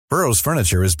Burrow's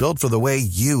furniture is built for the way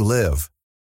you live.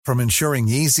 From ensuring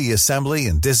easy assembly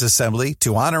and disassembly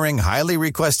to honoring highly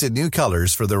requested new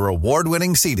colors for their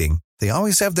award-winning seating, they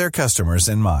always have their customers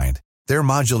in mind. Their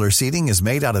modular seating is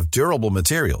made out of durable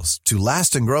materials to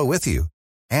last and grow with you.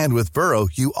 And with Burrow,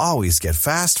 you always get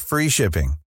fast, free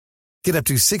shipping. Get up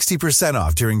to 60%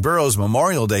 off during Burrow's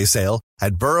Memorial Day sale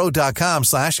at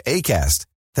burrow.com/ACAST.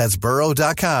 That's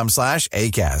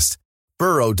burrow.com/ACAST.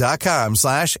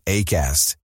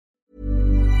 burrow.com/ACAST.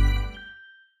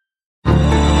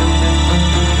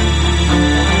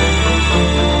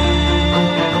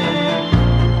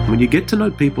 When you get to know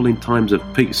people in times of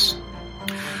peace,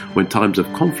 when times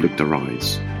of conflict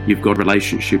arise, you've got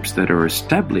relationships that are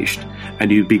established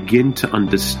and you begin to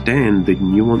understand the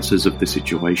nuances of the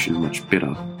situation much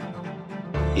better.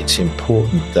 It's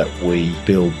important that we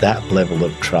build that level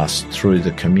of trust through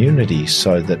the community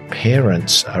so that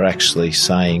parents are actually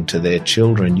saying to their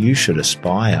children, you should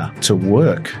aspire to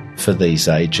work for these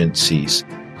agencies.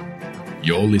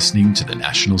 You're listening to the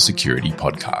National Security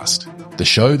Podcast, the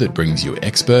show that brings you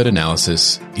expert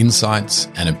analysis, insights,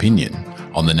 and opinion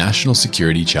on the national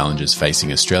security challenges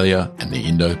facing Australia and the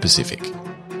Indo-Pacific.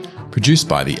 Produced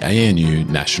by the ANU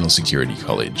National Security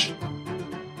College.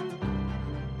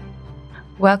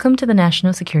 Welcome to the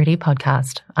National Security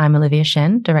Podcast. I'm Olivia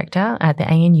Shen, Director at the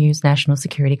ANU's National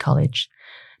Security College.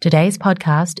 Today's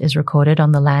podcast is recorded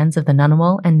on the lands of the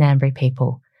Ngunnawal and Ngambri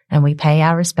people, and we pay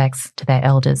our respects to their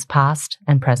elders past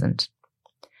and present.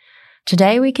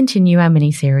 Today we continue our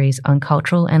mini-series on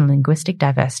cultural and linguistic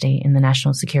diversity in the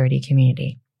national security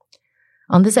community.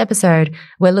 On this episode,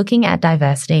 we're looking at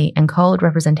diversity and cold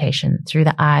representation through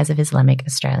the eyes of Islamic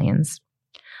Australians.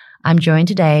 I'm joined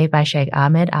today by Sheikh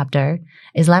Ahmed Abdo,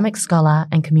 Islamic scholar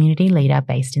and community leader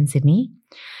based in Sydney.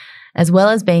 As well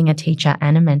as being a teacher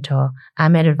and a mentor,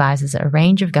 Ahmed advises a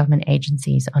range of government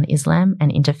agencies on Islam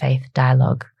and interfaith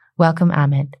dialogue. Welcome,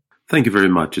 Ahmed. Thank you very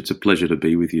much. It's a pleasure to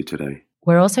be with you today.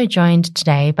 We're also joined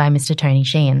today by Mr. Tony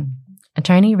Sheehan.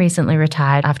 Tony recently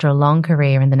retired after a long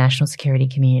career in the national security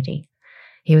community.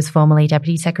 He was formerly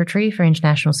Deputy Secretary for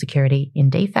International Security in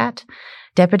DFAT,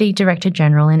 Deputy Director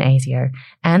General in ASIO,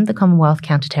 and the Commonwealth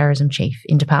Counter-Terrorism Chief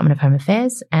in Department of Home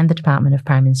Affairs and the Department of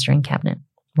Prime Minister and Cabinet.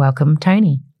 Welcome,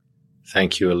 Tony.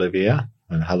 Thank you, Olivia,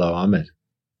 and hello, Ahmed.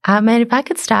 Ahmed, if I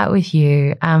could start with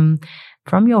you,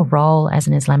 from your role as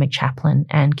an Islamic chaplain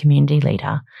and community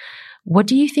leader, what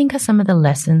do you think are some of the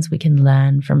lessons we can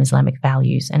learn from Islamic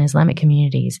values and Islamic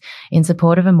communities in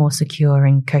support of a more secure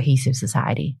and cohesive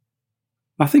society?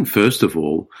 I think, first of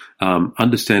all,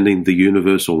 understanding the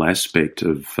universal aspect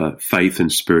of faith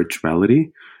and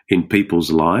spirituality in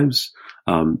people's lives.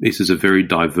 This is a very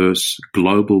diverse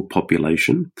global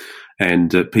population,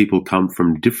 and people come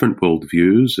from different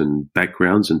worldviews and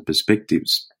backgrounds and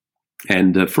perspectives.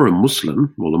 And for a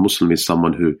Muslim, well, a Muslim is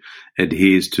someone who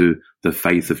adheres to the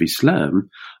faith of Islam,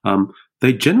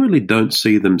 they generally don't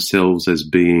see themselves as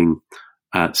being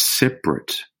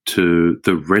separate to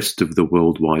the rest of the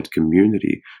worldwide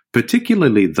community,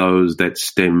 particularly those that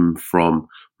stem from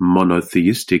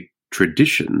monotheistic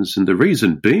traditions. And the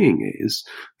reason being is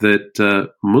that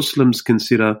Muslims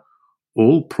consider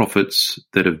all prophets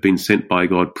that have been sent by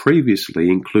God previously,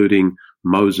 including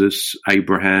Moses,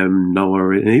 Abraham,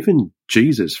 Noah, and even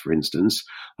Jesus, for instance,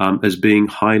 as being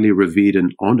highly revered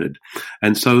and honored.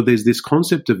 And so there's this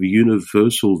concept of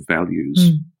universal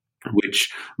values,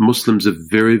 which Muslims are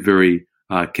very, very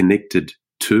connected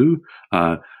to.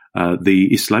 The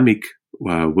Islamic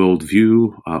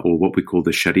worldview, or what we call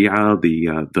the Sharia,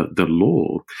 the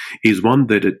law, is one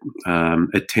that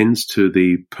attends to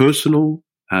the personal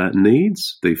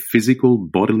needs, the physical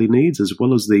bodily needs, as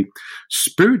well as the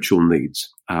spiritual needs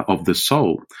of the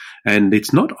soul. And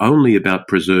it's not only about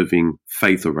preserving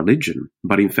faith or religion,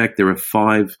 but in fact there are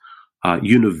 5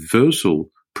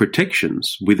 universal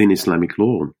protections within Islamic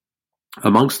law.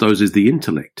 Amongst those is the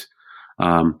intellect.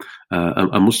 A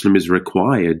Muslim is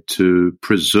required to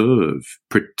preserve,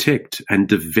 protect, and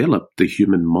develop the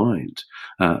human mind.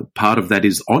 Part of that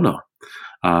is honor.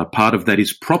 Part of that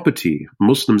is property.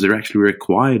 Muslims are actually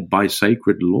required by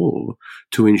sacred law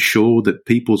to ensure that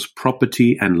people's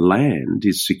property and land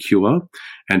is secure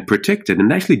and protected.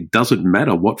 And it actually doesn't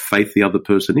matter what faith the other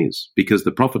person is, because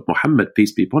the Prophet Muhammad,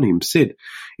 peace be upon him, said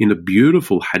in a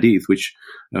beautiful hadith, which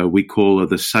we call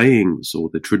the sayings or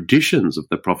the traditions of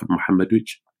the Prophet Muhammad,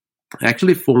 which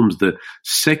actually forms the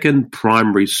second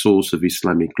primary source of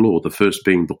Islamic law, the first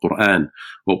being the Quran.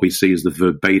 What we see is the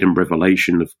verbatim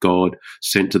revelation of God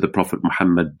sent to the Prophet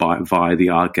Muhammad via the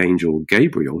Archangel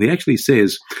Gabriel. He actually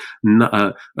says,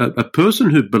 a person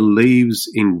who believes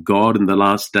in God in the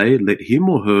last day, let him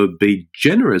or her be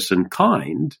generous and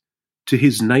kind to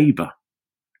his neighbor.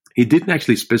 He didn't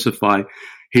actually specify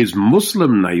his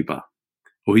Muslim neighbor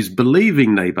or his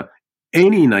believing neighbor,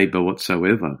 any neighbor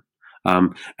whatsoever.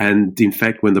 And in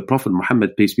fact, when the Prophet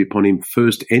Muhammad, peace be upon him,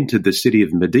 first entered the city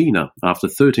of Medina after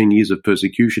 13 years of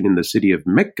persecution in the city of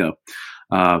Mecca,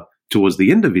 towards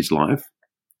the end of his life,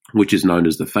 which is known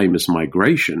as the famous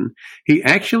migration, he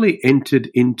actually entered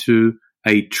into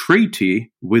a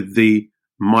treaty with the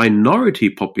minority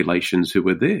populations who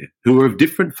were there, who were of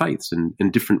different faiths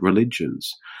and different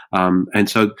religions. And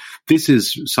so this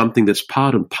is something that's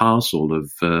part and parcel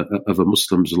of a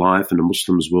Muslim's life and a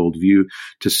Muslim's worldview,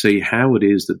 to see how it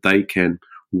is that they can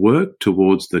work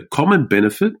towards the common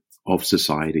benefit of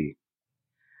society.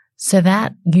 So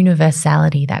that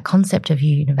universality, that concept of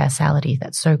universality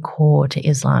that's so core to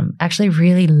Islam, actually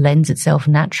really lends itself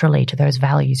naturally to those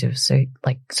values of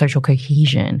social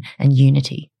cohesion and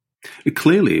unity.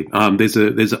 Clearly, there's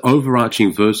an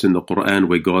overarching verse in the Quran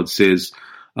where God says,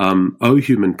 "O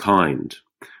humankind,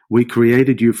 we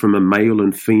created you from a male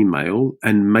and female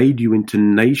and made you into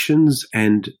nations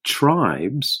and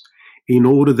tribes in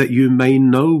order that you may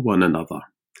know one another."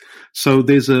 So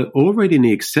there's already an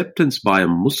acceptance by a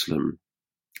Muslim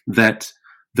that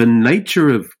the nature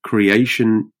of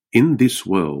creation in this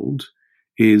world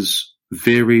is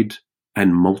varied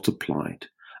and multiplied.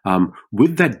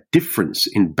 With that difference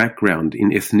in background,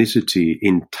 in ethnicity,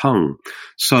 in tongue.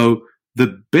 So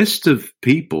the best of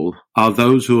people are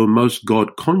those who are most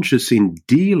God conscious in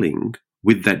dealing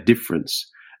with that difference.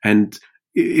 And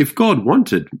if God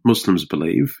wanted, Muslims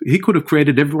believe, he could have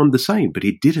created everyone the same, but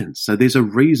he didn't. So there's a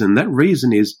reason. That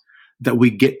reason is that we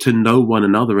get to know one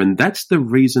another. And that's the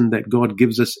reason that God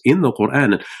gives us in the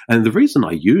Quran. And the reason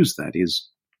I use that is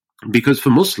because for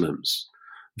Muslims,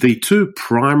 the two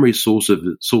primary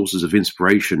sources of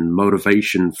inspiration,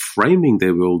 motivation, framing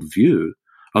their worldview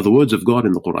are the words of God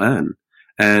in the Quran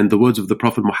and the words of the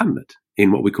Prophet Muhammad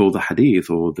in what we call the Hadith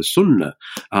or the Sunnah.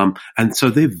 And so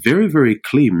they're very, very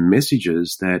clear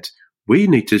messages that we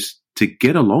need to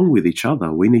get along with each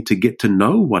other. We need to get to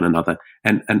know one another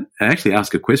and actually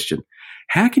ask a question.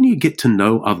 How can you get to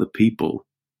know other people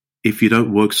if you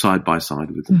don't work side by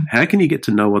side with them? How can you get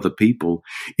to know other people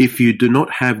if you do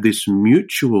not have this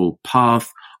mutual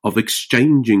path of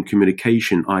exchanging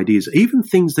communication, ideas, even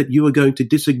things that you are going to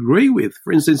disagree with?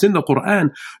 For instance, in the Quran,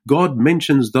 God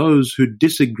mentions those who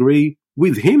disagree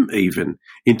with him even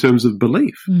in terms of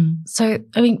belief. So,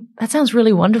 I mean, that sounds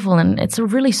really wonderful, and it's a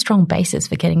really strong basis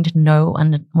for getting to know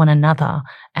one another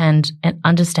and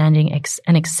understanding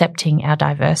and accepting our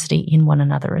diversity in one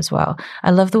another as well.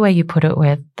 I love the way you put it,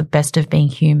 where the best of being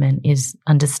human is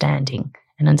understanding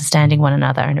one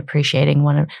another and appreciating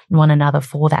one another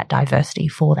for that diversity,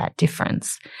 for that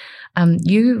difference.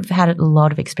 You've had a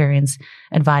lot of experience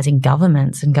advising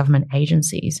governments and government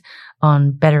agencies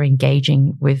on better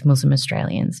engaging with Muslim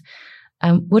Australians.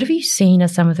 What have you seen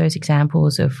as some of those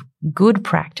examples of good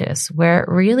practice where it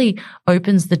really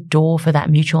opens the door for that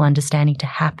mutual understanding to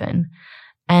happen?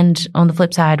 And on the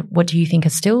flip side, what do you think are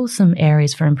still some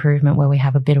areas for improvement where we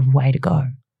have a bit of way to go?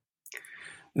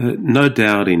 No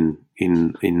doubt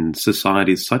in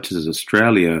societies such as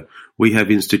Australia, we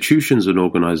have institutions and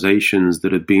organisations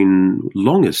that have been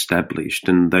long established,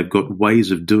 and they've got ways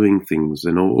of doing things,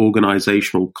 and an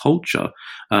organisational culture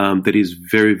that is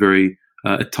very, very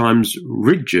at times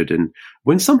rigid. And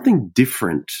when something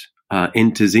different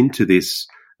enters into this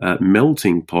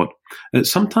melting pot,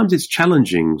 sometimes it's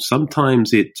challenging,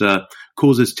 sometimes it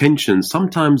causes tension,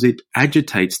 sometimes it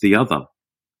agitates the other.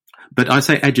 But I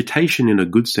say agitation in a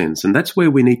good sense, and that's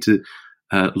where we need to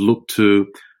look to.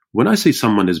 When I see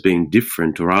someone as being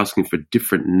different or asking for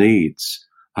different needs,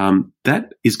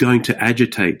 that is going to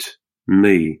agitate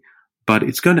me, but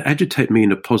it's going to agitate me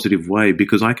in a positive way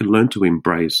because I can learn to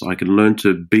embrace, I can learn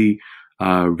to be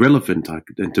relevant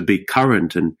and to be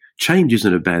current, and change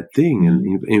isn't a bad thing.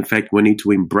 And in fact, we need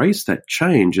to embrace that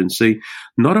change and see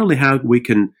not only how we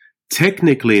can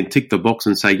technically and tick the box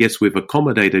and say, yes, we've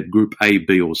accommodated group A,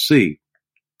 B, or C,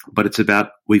 but it's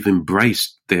about we've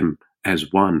embraced them as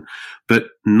one, but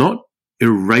not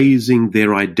erasing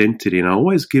their identity. And I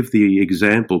always give the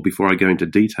example before I go into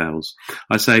details.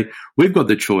 I say, we've got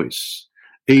the choice.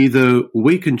 Either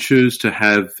we can choose to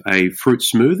have a fruit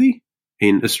smoothie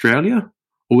in Australia,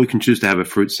 or we can choose to have a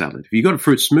fruit salad. If you've got a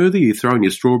fruit smoothie, you throw in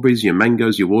your strawberries, your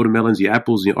mangoes, your watermelons, your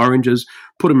apples, your oranges,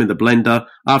 put them in the blender.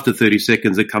 After 30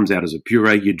 seconds, it comes out as a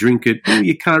puree. You drink it.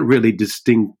 You can't really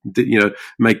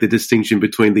make the distinction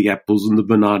between the apples and the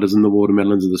bananas and the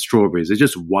watermelons and the strawberries. It's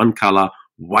just one color,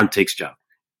 one texture.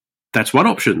 That's one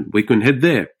option. We can head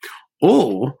there.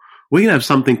 Or we can have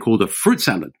something called a fruit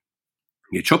salad.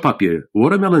 You chop up your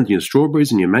watermelons, your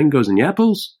strawberries, and your mangoes and your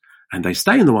apples, and they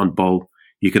stay in the one bowl,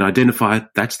 you can identify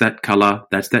that's that color,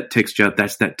 that's that texture,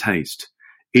 that's that taste.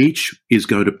 Each is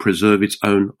going to preserve its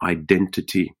own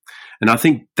identity. And I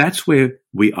think that's where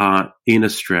we are in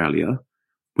Australia.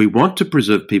 We want to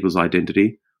preserve people's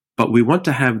identity, but we want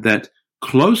to have that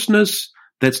closeness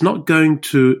that's not going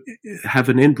to have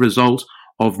an end result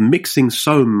of mixing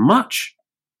so much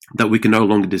that we can no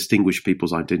longer distinguish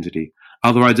people's identity.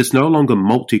 Otherwise, it's no longer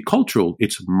multicultural,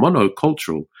 it's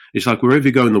monocultural. It's like wherever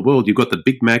you go in the world, you've got the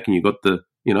Big Mac and you've got the,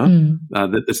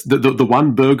 the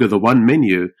one burger, the one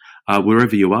menu,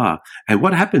 wherever you are. And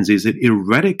what happens is it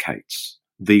eradicates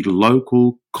the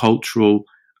local cultural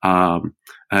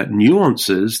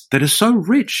nuances that are so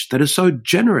rich, that are so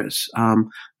generous,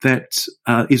 that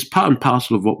is part and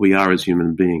parcel of what we are as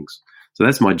human beings. So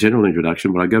that's my general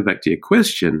introduction. But I go back to your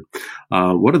question.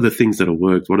 What are the things that have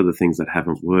worked? What are the things that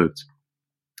haven't worked?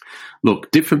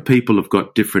 Look, different people have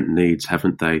got different needs,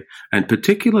 haven't they? And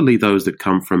particularly those that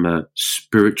come from a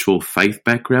spiritual faith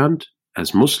background,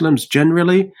 as Muslims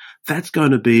generally, that's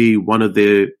going to be one of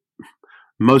their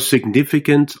most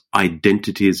significant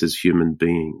identities as human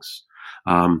beings.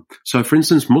 So, for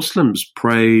instance, Muslims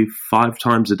pray 5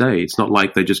 times a day. It's not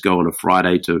like they just go on a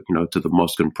Friday to the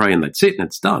mosque and pray and that's it and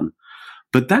it's done.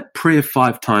 But that prayer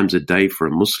 5 times a day for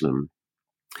a Muslim,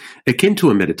 akin to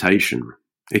a meditation,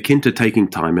 akin to taking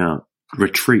time out,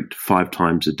 retreat 5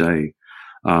 times a day.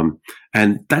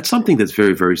 And that's something that's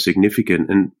very, very significant.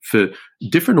 And for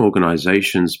different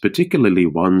organizations, particularly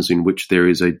ones in which there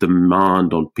is a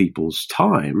demand on people's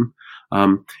time,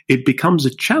 it becomes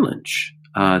a challenge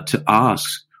to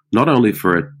ask not only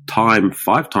for a time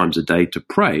 5 times a day to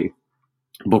pray,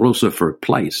 but also for a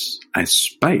place, a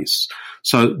space.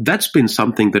 So that's been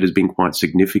something that has been quite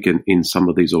significant in some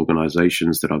of these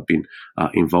organizations that I've been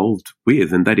involved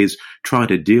with, and that is trying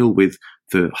to deal with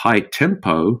the high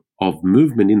tempo of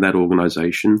movement in that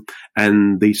organization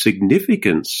and the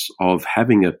significance of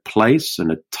having a place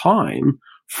and a time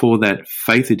for that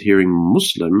faith-adhering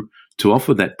Muslim to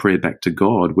offer that prayer back to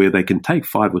God, where they can take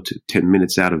 5 or 10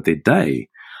 minutes out of their day,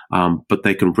 but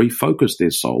they can refocus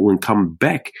their soul and come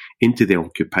back into their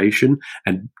occupation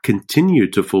and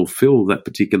continue to fulfill that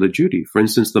particular duty. For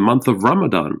instance, the month of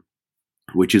Ramadan,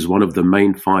 which is one of the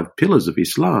main 5 pillars of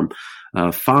Islam,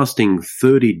 fasting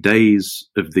 30 days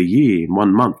of the year in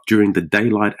 1 month during the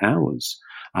daylight hours.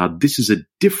 This is a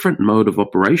different mode of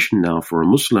operation now for a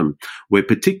Muslim, where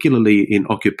particularly in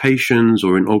occupations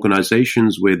or in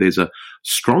organizations where there's a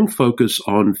strong focus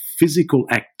on physical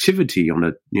activity on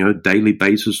a daily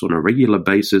basis, on a regular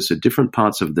basis at different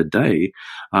parts of the day,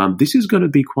 this is going to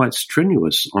be quite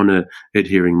strenuous on an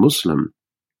adhering Muslim.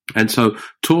 And so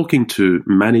talking to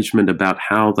management about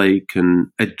how they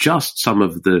can adjust some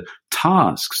of the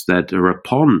tasks that are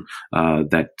upon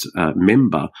that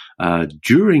member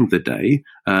during the day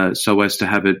so as to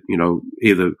have it,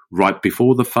 either right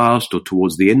before the fast or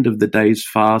towards the end of the day's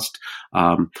fast,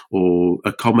 or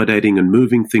accommodating and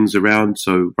moving things around.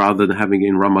 So rather than having it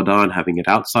in Ramadan, having it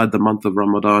outside the month of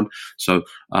Ramadan. So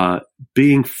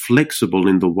being flexible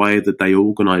in the way that they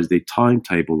organize their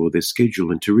timetable or their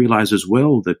schedule, and to realize as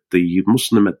well that the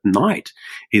Muslim at night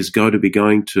is going to be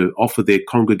going to offer their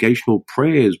congregational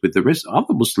prayers with the rest of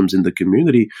other Muslims in the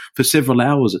community for several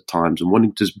hours at times, and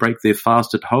wanting to break their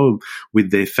fast at home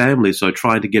with their family. So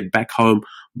trying to get back home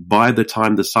by the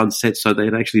time the sun sets so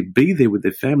they'd actually be there with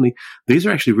their family. These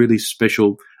are actually really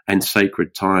special and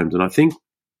sacred times. And I think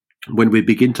when we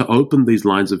begin to open these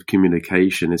lines of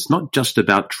communication, it's not just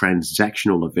about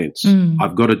transactional events.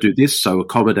 I've got to do this, so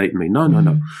accommodate me.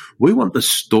 No. We want the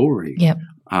story. Yep.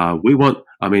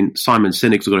 Simon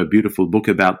Sinek's got a beautiful book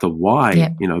about the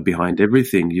why, behind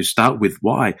everything. You start with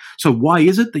why. So why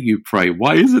is it that you pray?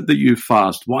 Why is it that you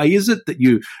fast? Why is it that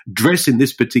you dress in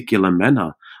this particular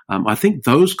manner? I think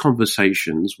those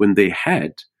conversations, when they're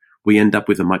had, we end up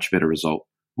with a much better result.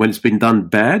 When it's been done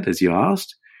bad, as you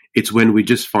asked, it's when we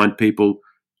just find people,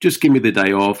 just give me the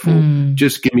day off, or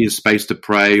just give me a space to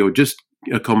pray, or just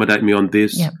accommodate me on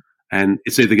this. Yep. And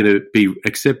it's either going to be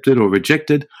accepted or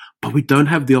rejected, but we don't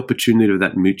have the opportunity of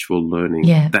that mutual learning.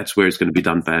 Yeah. That's where it's going to be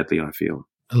done badly, I feel.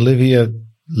 Olivia,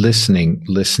 listening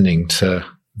to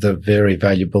the very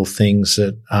valuable things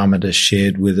that Ahmed has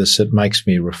shared with us, it makes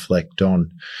me reflect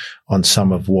on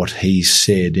some of what he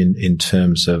said in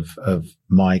terms of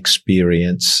my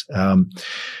experience.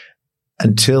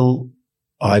 Until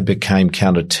I became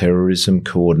counterterrorism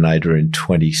coordinator in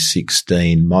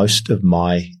 2016, most of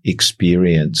my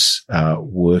experience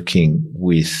working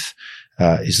with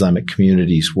Islamic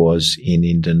communities was in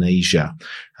Indonesia.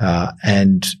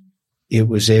 And it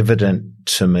was evident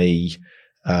to me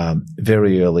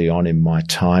very early on in my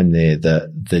time there,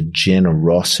 the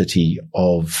generosity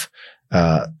of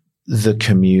the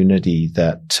community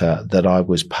that I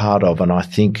was part of. And I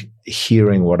think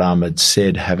hearing what Ahmed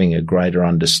said, having a greater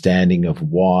understanding of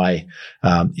why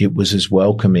it was as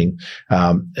welcoming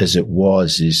as it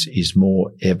was is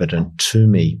more evident to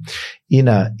me. In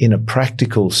a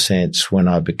practical sense, when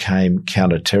I became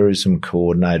counterterrorism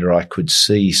coordinator, I could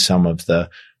see some of the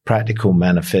practical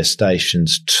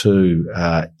manifestations too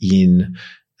in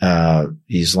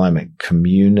Islamic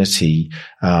community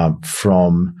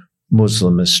from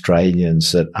Muslim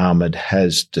Australians that Ahmed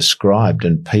has described,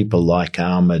 and people like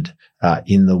Ahmed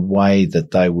in the way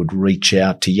that they would reach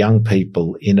out to young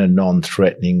people in a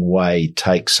non-threatening way,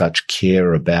 take such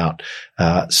care about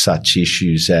such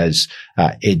issues as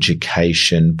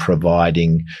education,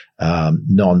 providing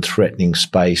non-threatening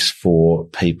space for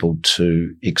people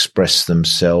to express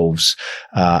themselves,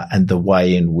 and the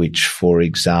way in which, for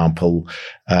example,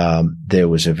 there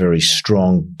was a very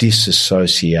strong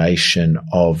disassociation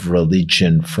of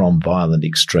religion from violent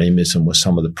extremism were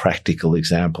some of the practical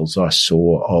examples I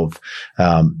saw of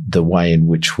the way in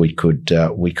which we could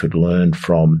learn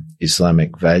from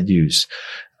Islamic values.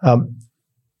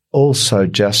 Also,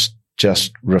 just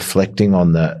reflecting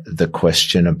on the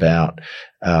question about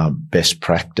best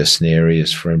practice and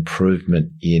areas for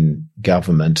improvement in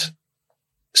government,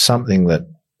 something that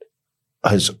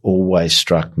has always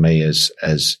struck me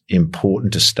as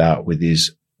important to start with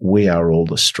is we are all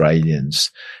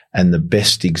Australians, and the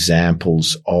best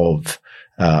examples of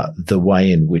the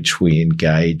way in which we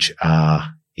engage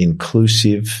are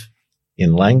inclusive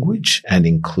in language and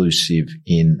inclusive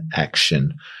in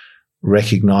action,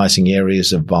 recognizing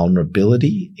areas of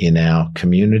vulnerability in our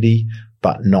community,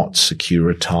 but not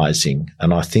securitizing.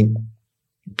 And I think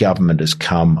government has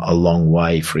come a long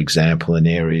way, for example, in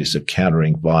areas of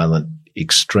countering violent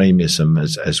extremism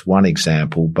as one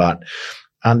example, but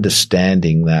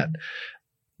understanding that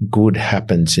good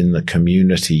happens in the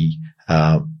community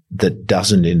that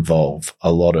doesn't involve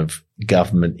a lot of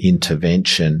government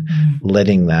intervention,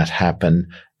 letting that happen,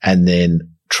 and then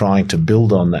trying to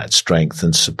build on that strength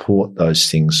and support those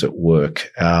things at work.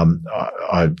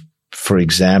 I, for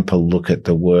example, look at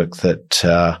the work that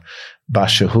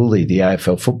Bashir Houli, the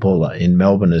AFL footballer in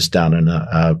Melbourne, has done, and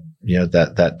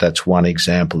that's one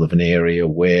example of an area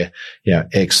where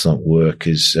excellent work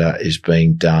is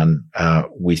being done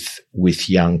with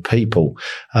young people,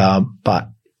 but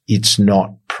it's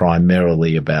not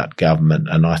primarily about government.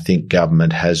 And I think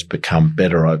government has become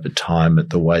better over time at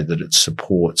the way that it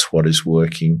supports what is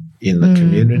working in the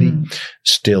community.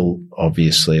 Still,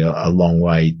 obviously, a long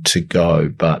way to go,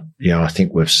 but I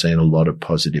think we've seen a lot of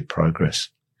positive progress.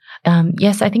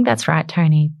 Yes, I think that's right,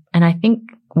 Tony. And I think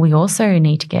we also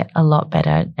need to get a lot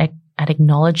better at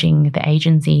acknowledging the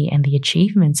agency and the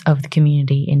achievements of the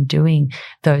community in doing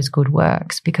those good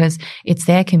works, because it's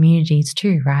their communities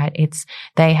too, right?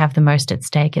 They have the most at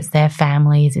stake. It's their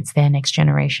families, it's their next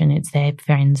generation, it's their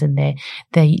friends and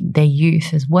their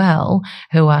youth as well,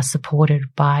 who are supported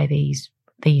by these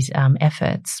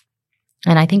efforts.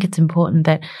 And I think it's important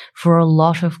that for a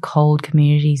lot of CALD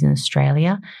communities in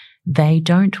Australia, they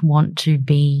don't want to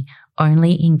be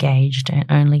only engaged and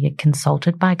only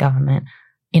consulted by government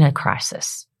in a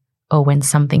crisis or when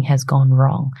something has gone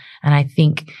wrong. And I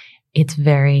think it's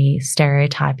very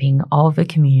stereotyping of a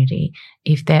community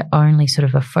if they're only sort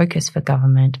of a focus for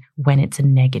government when it's a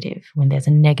negative, when there's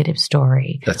a negative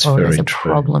story or there's a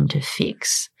problem to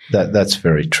fix. That's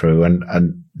very true.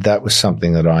 And that was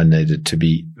something that I needed to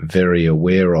be very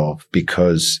aware of,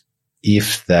 because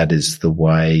if that is the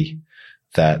way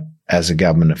that as a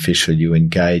government official you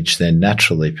engage, then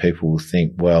naturally people will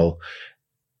think, well,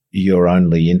 you're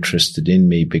only interested in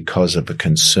me because of a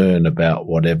concern about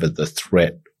whatever the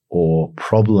threat or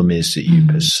problem is that you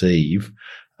perceive,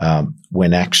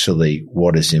 when actually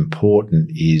what is important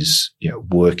is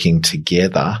working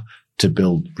together to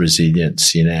build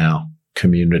resilience in our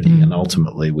community. And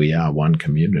ultimately we are one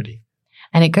community.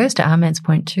 And it goes to Ahmed's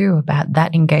point too about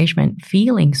that engagement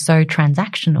feeling so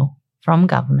transactional from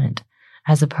government,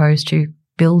 as opposed to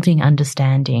building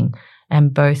understanding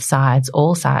and both sides,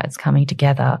 all sides coming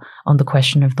together on the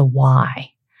question of the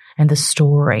why and the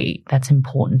story that's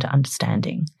important to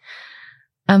understanding.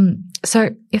 So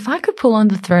if I could pull on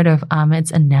the thread of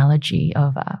Ahmed's analogy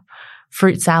of a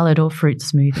fruit salad or fruit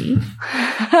smoothie,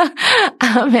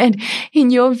 Ahmed, in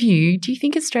your view, do you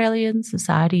think Australian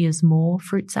society is more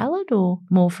fruit salad or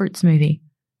more fruit smoothie?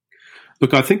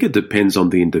 Look, I think it depends on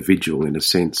the individual in a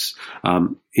sense.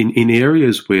 In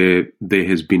areas where there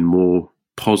has been more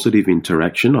positive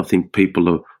interaction, I think people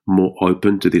are more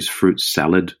open to this fruit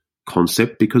salad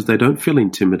concept because they don't feel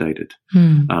intimidated.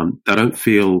 They don't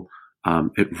feel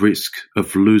at risk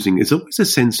of losing. There's always a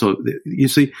sense of, you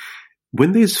see,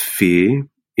 when there's fear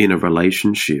in a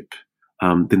relationship,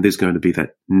 then there's going to be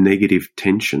that negative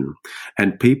tension,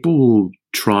 and people will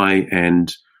try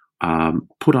and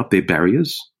put up their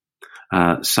barriers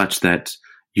such that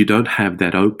you don't have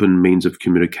that open means of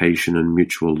communication and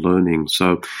mutual learning.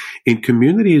 So in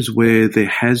communities where there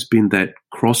has been that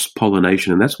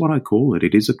cross-pollination, and that's what I call it,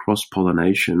 it is a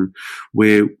cross-pollination,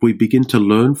 where we begin to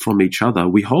learn from each other.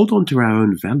 We hold on to our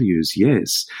own values,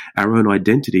 yes, our own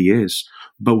identity, yes,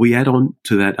 but we add on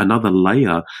to that another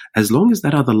layer, as long as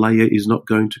that other layer is not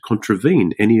going to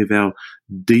contravene any of our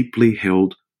deeply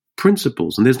held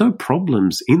principles. And there's no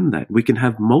problems in that. We can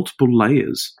have multiple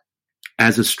layers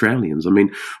as Australians. I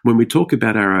mean, when we talk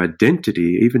about our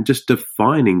identity, even just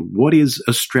defining what is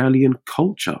Australian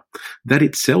culture, that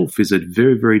itself is a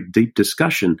very, very deep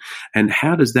discussion. And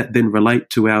how does that then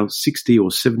relate to our 60 or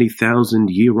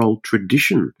 70,000 year old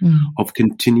tradition of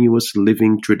continuous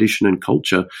living tradition and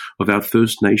culture of our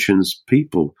First Nations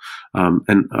people?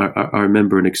 And I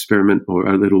remember an experiment or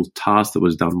a little task that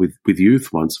was done with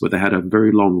youth once, where they had a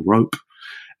very long rope.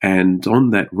 And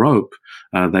on that rope,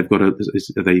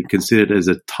 they consider it as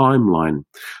a timeline.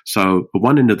 So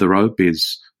one end of the rope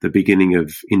is the beginning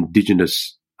of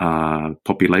Indigenous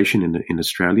population in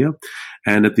Australia,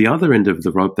 and at the other end of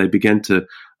the rope, they began to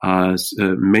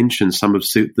mention some of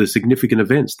the significant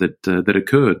events that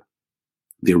occurred.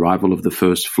 The arrival of the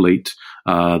First Fleet,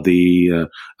 the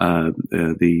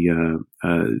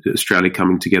Australia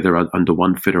coming together under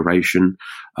one federation,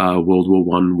 World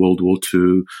War I, World War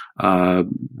II,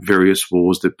 various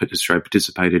wars that Australia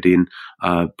participated in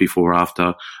before,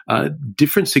 after,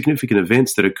 different significant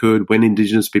events that occurred when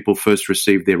Indigenous people first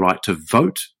received their right to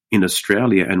vote in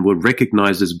Australia and were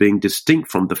recognised as being distinct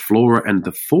from the flora and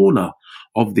the fauna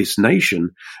of this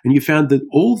nation. And you found that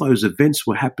all those events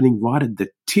were happening right at the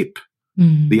tip,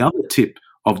 the other tip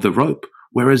of the rope,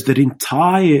 whereas that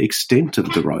entire extent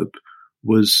of the rope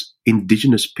was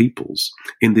Indigenous peoples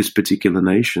in this particular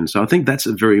nation. So I think that's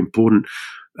a very important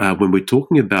when we're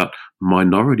talking about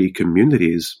minority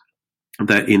communities,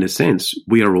 that in a sense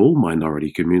we are all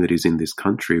minority communities in this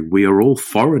country. We are all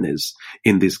foreigners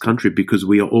in this country because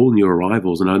we are all new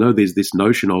arrivals. And I know there's this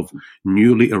notion of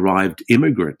newly arrived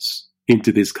immigrants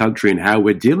into this country and how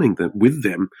we're dealing with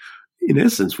them. In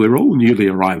essence, we're all newly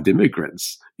arrived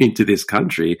immigrants into this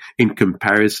country in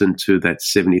comparison to that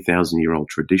 70,000-year-old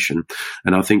tradition.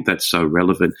 And I think that's so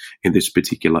relevant in this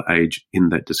particular age in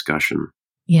that discussion.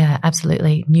 Yeah,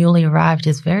 absolutely. Newly arrived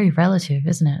is very relative,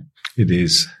 isn't it? It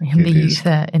is. In the youth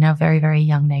in our very, very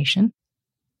young nation.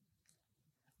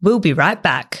 We'll be right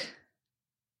back.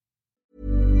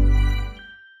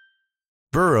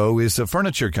 Burrow is a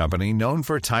furniture company known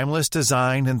for timeless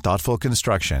design and thoughtful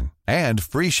construction and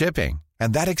free shipping,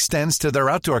 and that extends to their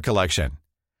outdoor collection.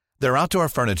 Their outdoor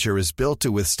furniture is built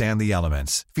to withstand the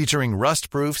elements, featuring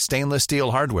rust-proof stainless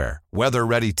steel hardware,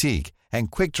 weather-ready teak, and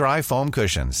quick-dry foam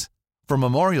cushions. For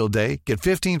Memorial Day, get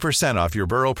 15% off your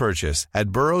Burrow purchase at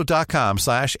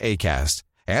burrow.com/ACAST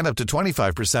and up to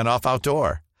 25% off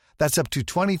outdoor. That's up to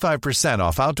 25%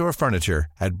 off outdoor furniture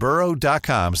at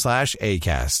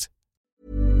burrow.com/ACAST.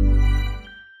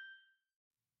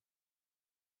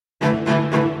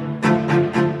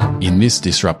 In this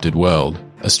disrupted world,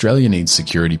 Australia needs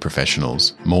security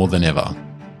professionals more than ever.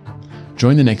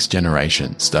 Join the next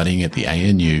generation studying at the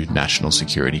ANU National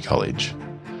Security College.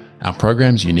 Our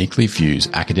programs uniquely fuse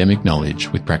academic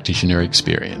knowledge with practitioner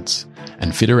experience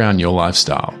and fit around your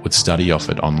lifestyle with study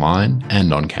offered online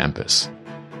and on campus.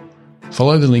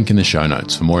 Follow the link in the show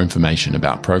notes for more information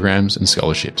about programs and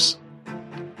scholarships.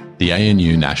 The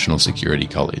ANU National Security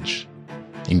College.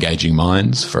 Engaging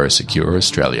minds for a secure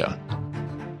Australia.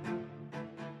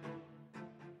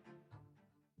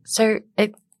 So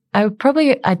I'd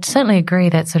certainly agree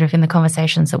that sort of in the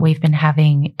conversations that we've been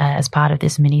having as part of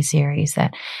this mini-series,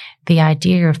 that the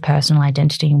idea of personal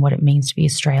identity and what it means to be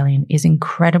Australian is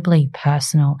incredibly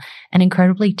personal and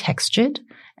incredibly textured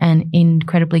and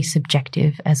incredibly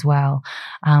subjective as well.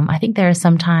 I think there are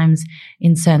sometimes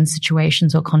in certain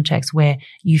situations or contexts where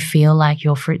you feel like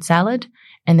you're fruit salad,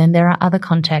 and then there are other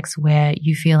contexts where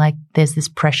you feel like there's this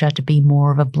pressure to be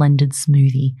more of a blended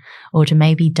smoothie, or to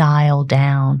maybe dial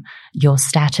down your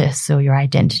status or your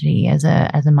identity as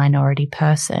a minority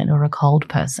person or a cold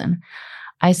person.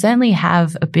 I certainly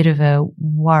have a bit of a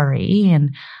worry,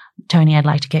 and Tony, I'd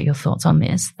like to get your thoughts on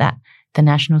this, that the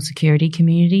national security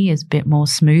community is a bit more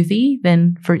smoothie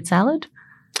than fruit salad.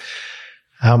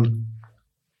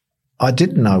 I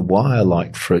didn't know why I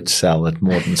liked fruit salad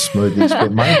more than smoothies,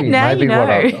 but maybe you know.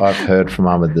 What I've heard from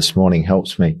Ahmed this morning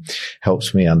helps me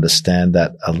understand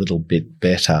that a little bit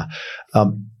better.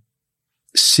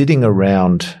 Sitting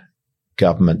around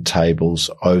government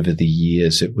tables over the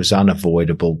years, it was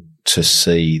unavoidable to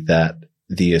see that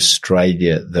the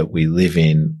Australia that we live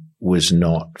in was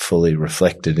not fully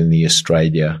reflected in the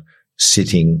Australia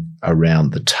sitting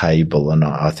around the table. And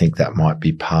I think that might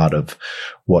be part of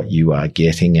what you are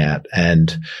getting at.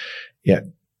 And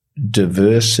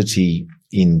diversity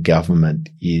in government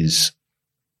is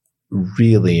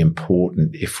really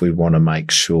important if we want to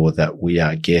make sure that we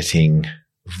are getting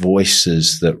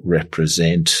voices that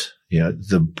represent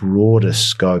the broadest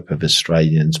scope of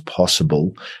Australians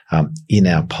possible in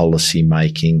our policy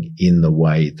making, in the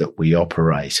way that we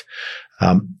operate.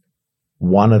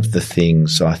 One of the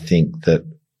things I think that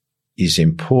is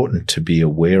important to be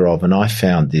aware of, and I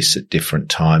found this at different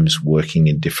times working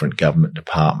in different government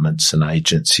departments and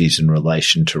agencies in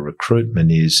relation to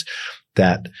recruitment, is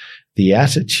that the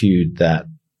attitude that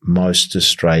most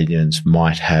Australians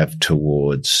might have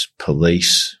towards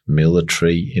police,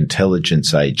 military,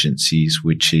 intelligence agencies,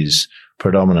 which is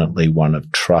predominantly one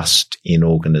of trust in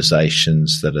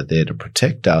organisations that are there to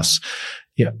protect us,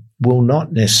 will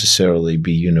not necessarily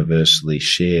be universally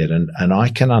shared. And I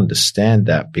can understand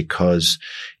that, because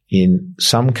in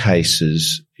some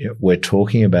cases, we're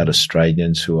talking about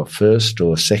Australians who are first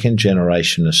or second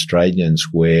generation Australians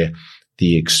where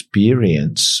the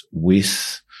experience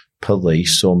with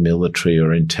police or military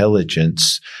or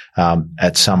intelligence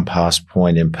at some past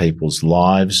point in people's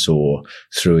lives or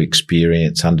through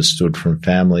experience understood from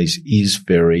families is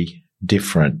very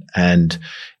different. And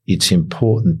it's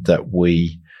important that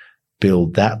we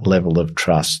build that level of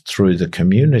trust through the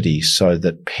community so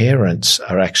that parents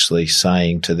are actually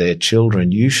saying to their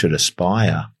children, you should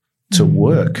aspire to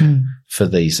work for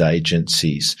these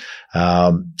agencies,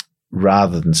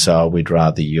 rather than say, we'd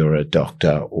rather you're a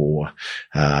doctor or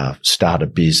start a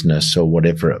business or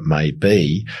whatever it may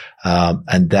be.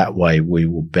 And that way we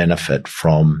will benefit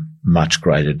from much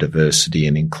greater diversity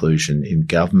and inclusion in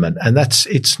government. And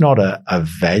it's not a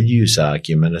values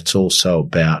argument. It's also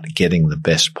about getting the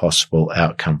best possible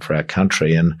outcome for our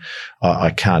country. And I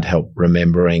can't help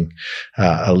remembering,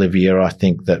 Olivia, I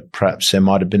think that perhaps there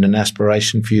might have been an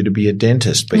aspiration for you to be a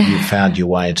dentist, but you found your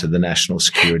way into the national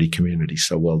security community.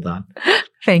 So well done.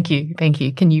 Thank you. Thank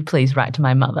you. Can you please write to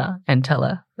my mother and tell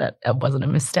her that it wasn't a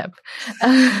misstep?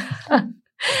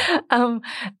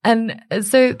 And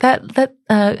so that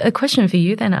a question for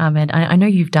you then, Ahmed. I know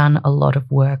you've done a lot of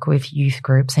work with youth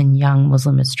groups and young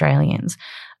Muslim Australians.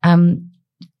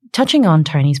 Touching on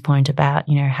Tony's point about,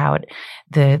 how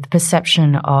the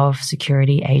perception of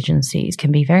security agencies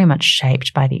can be very much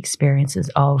shaped by the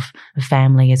experiences of a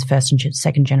family as first and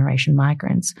second generation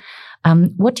migrants.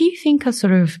 What do you think are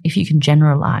sort of, if you can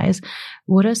generalize,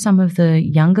 what are some of the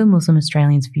younger Muslim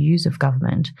Australians' views of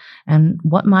government, and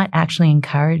what might actually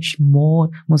encourage more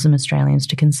Muslim Australians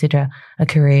to consider a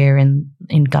career in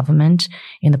government,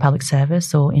 in the public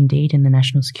service, or indeed in the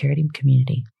national security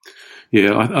community?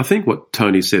 Yeah, I think what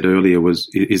Tony said earlier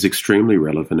is extremely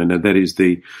relevant, and that is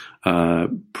the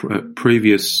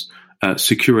previous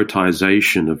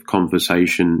securitization of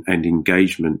conversation and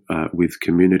engagement with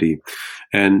community.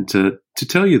 And to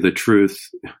tell you the truth,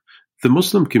 the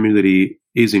Muslim community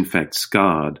is in fact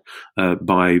scarred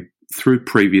through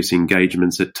previous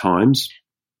engagements at times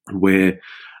where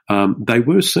they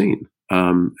were seen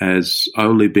as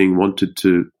only being wanted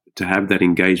to have that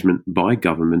engagement by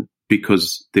government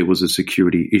because there was a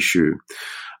security issue.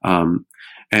 And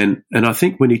I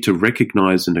think we need to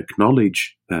recognise and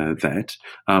acknowledge that.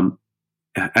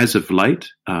 As of late,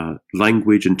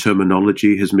 language and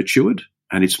terminology has matured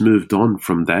and it's moved on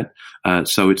from that.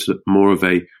 So it's more of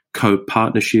a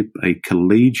co-partnership, a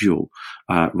collegial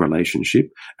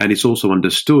relationship. And it's also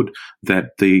understood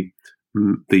that the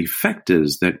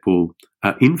factors that will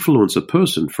influence a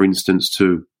person, for instance,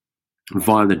 to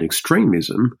violent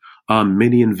extremism, are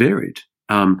many and varied.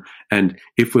 And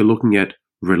if we're looking at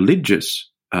religious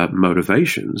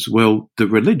motivations, well, the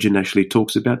religion actually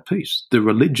talks about peace. The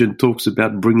religion talks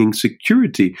about bringing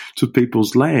security to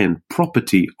people's land,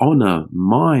 property, honor,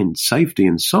 mind, safety,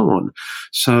 and so on.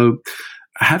 So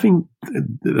having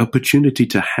the opportunity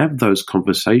to have those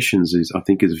conversations I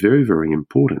think is very, very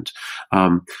important.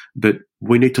 But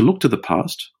we need to look to the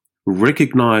past,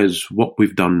 recognize what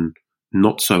we've done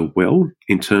not so well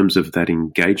in terms of that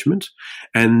engagement,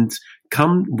 and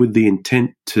come with the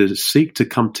intent to seek to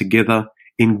come together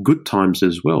in good times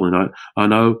as well. And I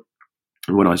know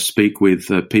when I speak with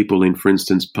people in, for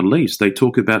instance, police, they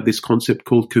talk about this concept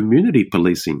called community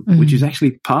policing, which is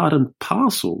actually part and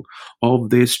parcel of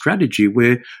their strategy,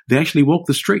 where they actually walk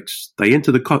the streets. They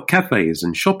enter the cafes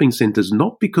and shopping centres,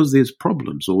 not because there's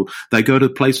problems, or they go to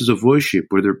places of worship,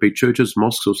 whether it be churches,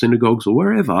 mosques or synagogues or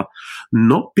wherever,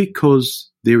 not because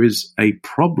there is a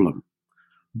problem,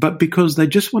 but because they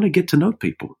just want to get to know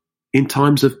people in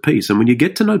times of peace. And when you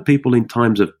get to know people in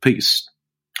times of peace,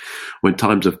 when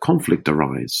times of conflict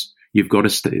arise, you've got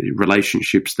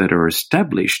relationships that are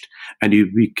established, and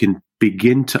you can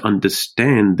begin to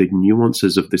understand the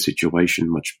nuances of the situation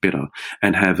much better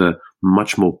and have a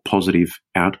much more positive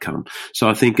outcome. So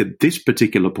I think at this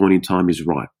particular point in time is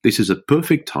right. This is a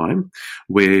perfect time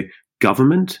where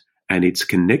government and its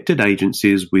connected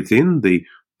agencies within the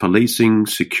policing,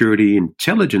 security,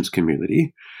 intelligence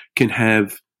community can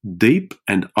have deep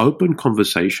and open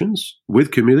conversations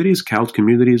with communities, Celt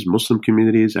communities, Muslim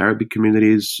communities, Arabic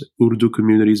communities, Urdu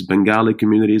communities, Bengali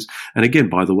communities. And again,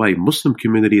 by the way, Muslim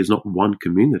community is not one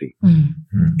community.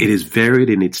 It is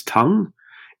varied in its tongue,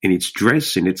 in its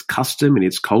dress, in its custom, in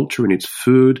its culture, in its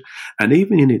food, and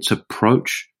even in its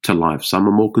approach to life. Some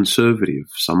are more conservative,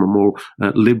 some are more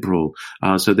liberal.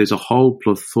 So there's a whole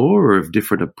plethora of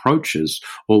different approaches,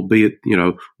 albeit,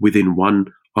 within one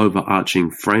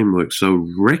overarching framework. So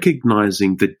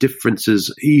recognizing the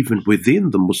differences even within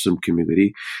the Muslim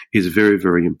community is very,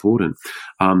 very important.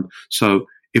 So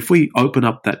if we open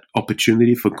up that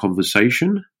opportunity for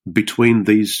conversation between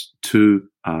these two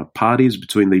parties,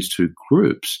 between these two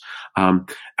groups, and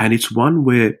it's one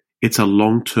where it's a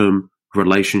long-term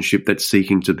relationship that's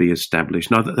seeking to be established.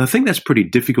 Now, I think that's pretty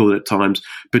difficult at times,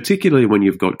 particularly when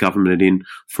you've got government in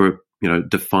for a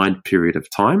defined period of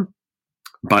time.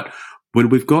 But when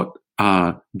we've got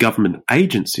government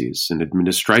agencies and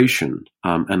administration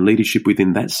and leadership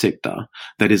within that sector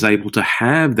that is able to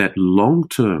have that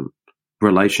long-term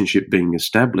relationship being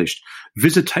established,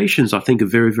 visitations, I think, are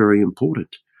very, very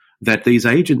important, that these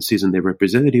agencies and their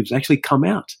representatives actually come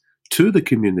out to the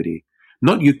community.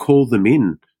 Not you call them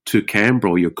in to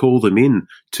Canberra or you call them in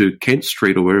to Kent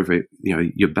Street or wherever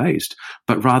you're based,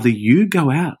 but rather you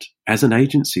go out as an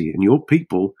agency and your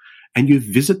people and you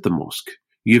visit the mosque.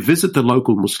 You visit the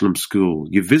local Muslim school,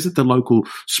 you visit the local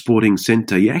sporting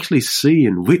centre, you actually see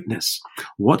and witness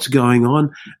what's going on,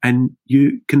 and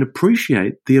you can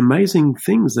appreciate the amazing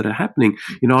things that are happening.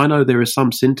 I know there are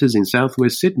some centres in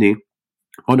southwest Sydney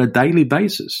on a daily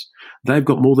basis. They've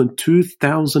got more than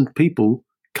 2,000 people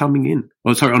coming in.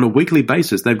 On a weekly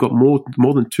basis, they've got more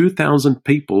than 2,000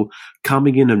 people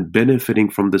coming in and benefiting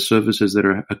from the services that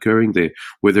are occurring there,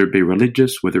 whether it be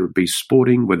religious, whether it be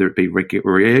sporting, whether it be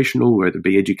recreational, whether it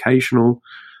be educational.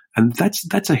 And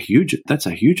that's a huge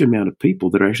amount of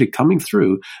people that are actually coming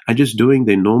through and just doing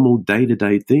their normal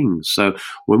day-to-day things. So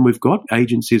when we've got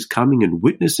agencies coming and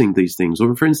witnessing these things,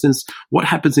 or for instance, what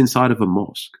happens inside of a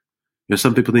mosque?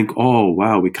 Some people think, oh,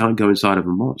 wow, we can't go inside of a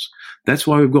mosque. That's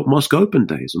why we've got mosque open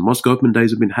days. And mosque open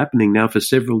days have been happening now for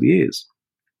several years.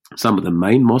 Some of the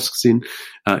main mosques in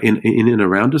and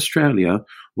around Australia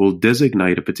will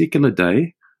designate a particular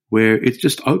day where it's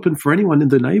just open for anyone in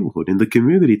the neighbourhood, in the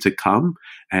community, to come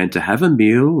and to have a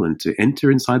meal and to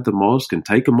enter inside the mosque and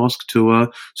take a mosque tour,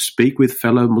 speak with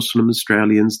fellow Muslim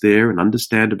Australians there and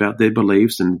understand about their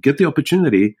beliefs and get the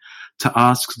opportunity to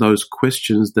ask those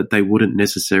questions that they wouldn't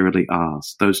necessarily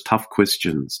ask, those tough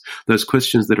questions, those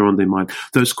questions that are on their mind,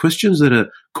 those questions that are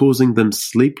causing them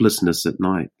sleeplessness at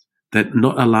night, that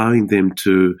not allowing them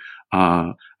to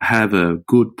have a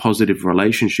good, positive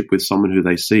relationship with someone who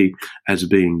they see as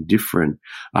being different.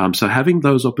 So having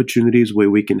those opportunities where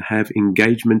we can have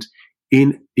engagement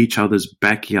in each other's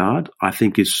backyard, I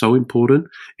think is so important,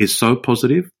 is so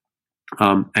positive,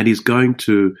 and is going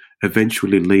to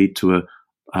eventually lead to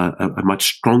a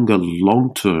much stronger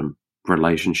long-term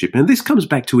relationship. And this comes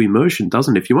back to immersion,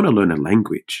 doesn't it? If you want to learn a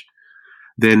language,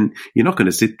 then you're not going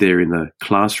to sit there in a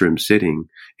classroom setting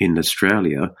in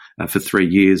Australia for 3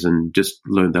 years and just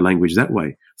learn the language that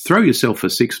way. Throw yourself for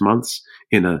 6 months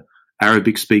in a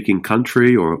Arabic-speaking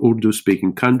country or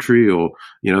Urdu-speaking country or,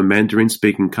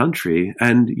 Mandarin-speaking country,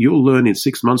 and you'll learn in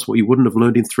 6 months what you wouldn't have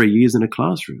learned in 3 years in a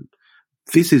classroom.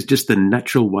 This is just the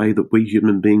natural way that we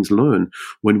human beings learn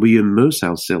when we immerse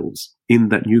ourselves in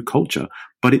that new culture.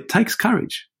 But it takes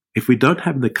courage. If we don't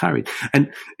have the courage,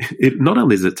 and not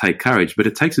only does it take courage, but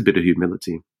it takes a bit of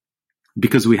humility,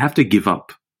 because we have to give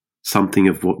up something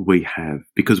of what we have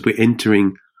because we're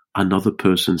entering another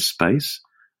person's space.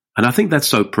 And I think that's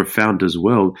so profound as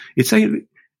well. It's in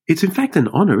fact an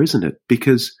honor, isn't it?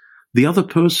 Because the other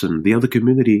person, the other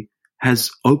community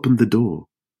has opened the door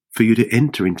for you to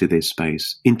enter into their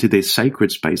space, into their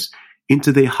sacred space,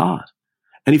 into their heart.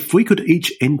 And if we could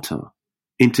each enter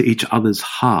into each other's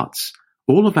hearts,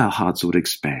 all of our hearts would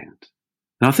expand.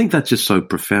 And I think that's just so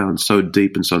profound, so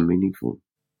deep and so meaningful.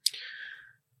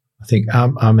 I think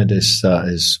Ahmed is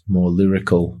more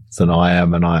lyrical than I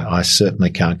am, and I certainly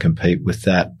can't compete with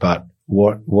that. But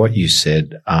what you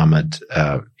said, Ahmed,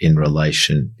 in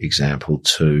relation, example,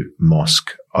 to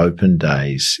mosque open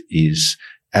days is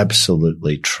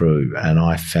absolutely true. And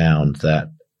I found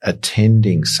that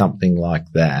attending something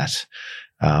like that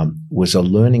was a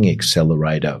learning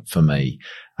accelerator for me.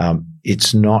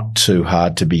 It's not too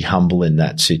hard to be humble in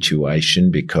that situation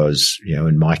because,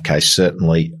 in my case,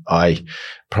 certainly I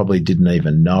probably didn't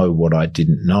even know what I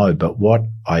didn't know. But what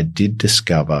I did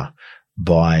discover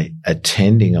by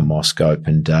attending a mosque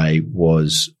open day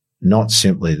was not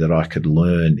simply that I could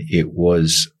learn, it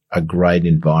was a great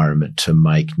environment to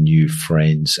make new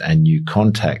friends and new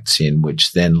contacts in,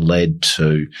 which then led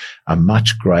to a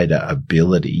much greater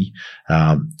ability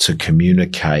to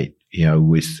communicate,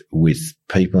 with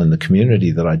people in the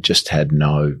community that I just had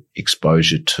no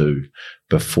exposure to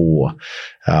before.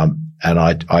 And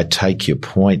I take your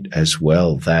point as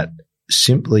well that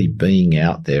simply being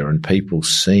out there and people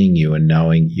seeing you and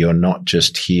knowing you're not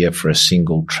just here for a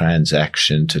single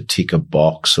transaction to tick a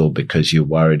box or because you're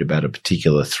worried about a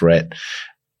particular threat.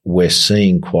 We're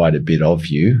seeing quite a bit of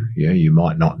you. You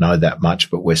might not know that much,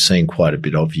 but we're seeing quite a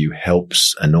bit of you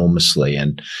helps enormously.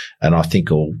 And I think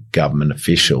all government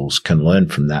officials can learn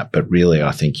from that. But really,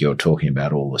 I think you're talking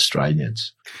about all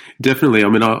Australians. Definitely. I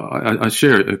mean, I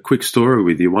share a quick story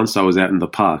with you. Once I was out in the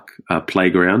park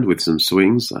playground with some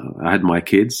swings. I had my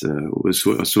kids, was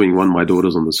swinging one of my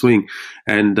daughters on the swing.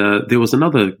 And there was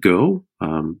another girl,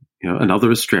 another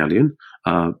Australian,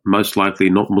 most likely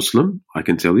not Muslim, I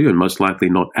can tell you, and most likely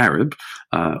not Arab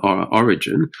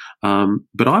origin.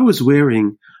 But I was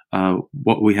wearing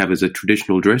what we have as a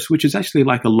traditional dress, which is actually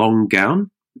like a long gown.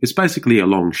 It's basically a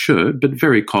long shirt, but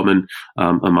very common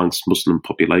amongst Muslim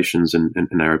populations in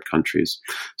Arab countries.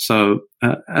 So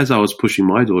as I was pushing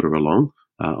my daughter along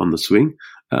on the swing,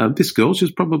 this girl, she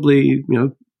was probably,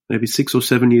 maybe 6 or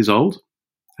 7 years old.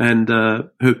 And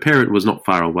her parent was not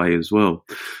far away as well.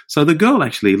 So the girl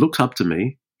actually looks up to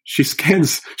me. She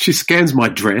scans my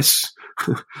dress,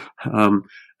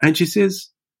 and she says,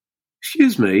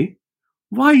 "Excuse me,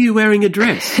 why are you wearing a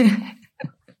dress?"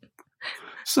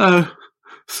 So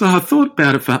I thought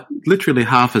about it for literally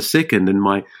half a second, and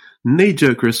my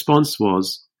knee-jerk response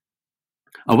was,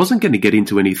 I wasn't going to get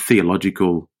into any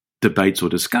theological debates or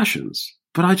discussions,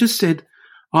 but I just said,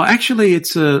 "Oh, actually,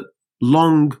 it's a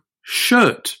long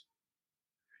shirt."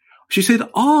 She said,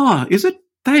 "Oh, is it?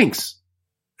 Thanks."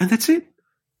 And that's it.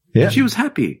 Yeah. She was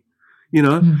happy,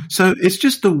 So it's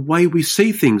just the way we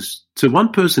see things. To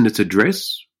one person, it's a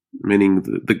dress, meaning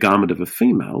the garment of a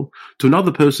female. To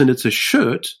another person, it's a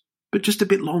shirt, but just a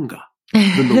bit longer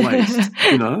than the waist,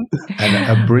 And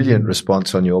a brilliant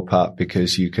response on your part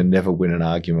because you can never win an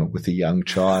argument with a young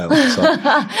child. So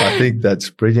I think that's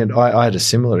brilliant. I had a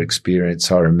similar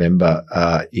experience. I remember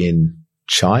in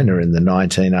China in the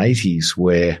 1980s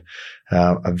where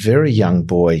a very young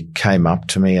boy came up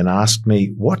to me and asked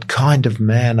me, "What kind of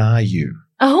man are you?"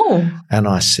 Oh. And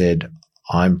I said,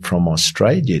 "I'm from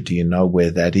Australia. Do you know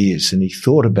where that is?" And he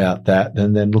thought about that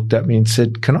and then looked at me and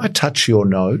said, "Can I touch your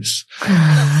nose?"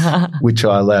 Which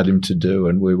I allowed him to do,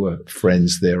 and we were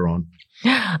friends thereon.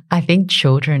 I think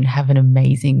children have an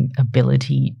amazing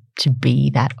ability to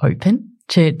be that open,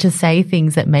 to say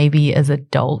things that maybe as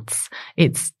adults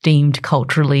it's deemed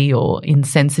culturally or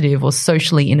insensitive or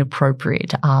socially inappropriate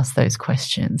to ask those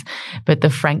questions. But the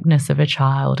frankness of a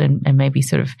child and maybe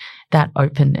sort of that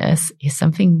openness is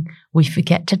something we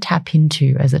forget to tap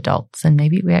into as adults. And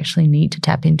maybe we actually need to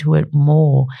tap into it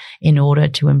more in order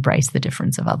to embrace the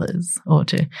difference of others or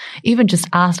to even just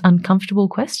ask uncomfortable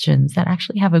questions that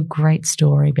actually have a great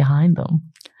story behind them.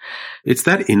 It's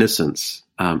that innocence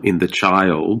in the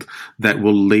child that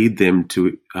will lead them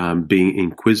to being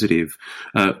inquisitive.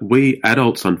 We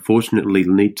adults, unfortunately,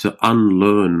 need to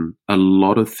unlearn a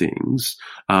lot of things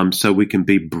so we can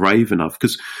be brave enough,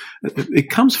 because it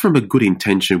comes from a good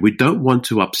intention. We don't want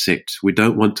to upset. We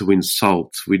don't want to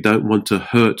insult. We don't want to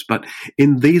hurt. But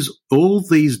in all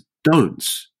these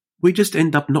don'ts, we just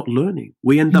end up not learning.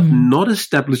 We end up not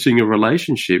establishing a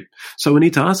relationship. So we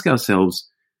need to ask ourselves,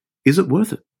 is it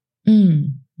worth it?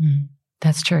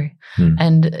 That's true.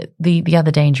 And the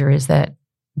other danger is that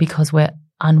because we're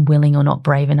unwilling or not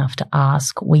brave enough to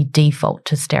ask, we default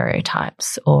to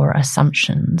stereotypes or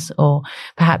assumptions or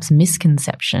perhaps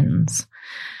misconceptions.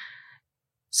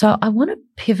 So I want to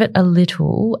pivot a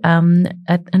little, and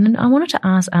I wanted to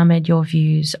ask Ahmed your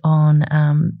views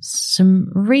on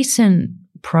some recent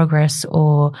progress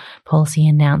or policy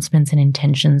announcements and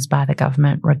intentions by the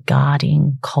government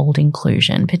regarding cold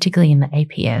inclusion, particularly in the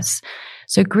APS.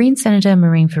 So Green Senator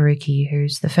Mehreen Faruqi,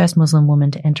 who's the first Muslim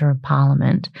woman to enter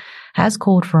Parliament, has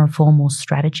called for a formal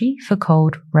strategy for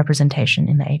cold representation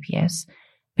in the APS,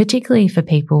 particularly for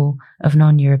people of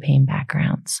non-European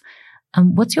backgrounds.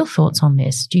 What's your thoughts on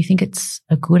this? Do you think it's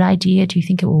a good idea? Do you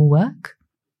think it will work?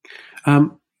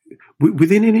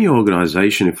 Within any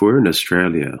organisation, if we're in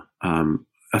Australia,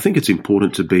 I think it's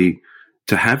important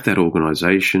to have that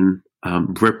organisation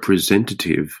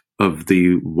representative of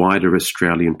the wider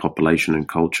Australian population and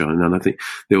culture. And I think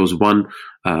there was one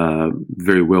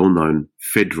very well-known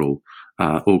federal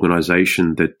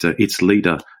organisation that its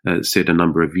leader said a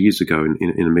number of years ago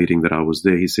in a meeting that I was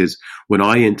there. He says, when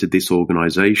I entered this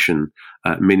organisation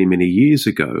many, many years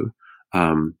ago,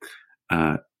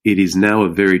 it is now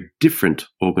a very different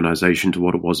organisation to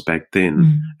what it was back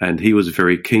then. And he was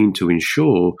very keen to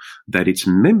ensure that its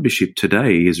membership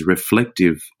today is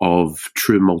reflective of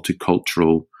true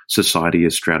multicultural society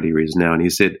Australia is now. And he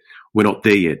said, we're not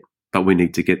there yet, but we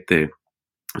need to get there.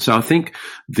 So I think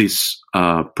this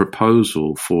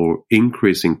proposal for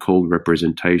increasing cold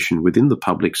representation within the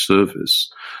public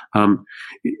service,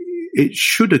 it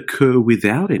should occur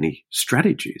without any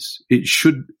strategies. It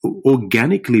should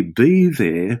organically be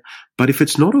there, but if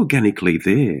it's not organically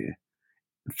there,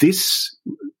 this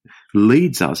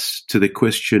leads us to the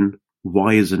question,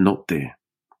 why is it not there?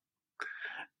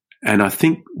 And I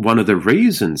think one of the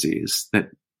reasons is that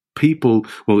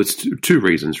it's two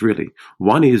reasons really.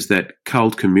 One is that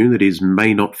CALD communities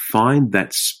may not find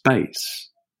that space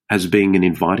as being an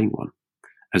inviting one,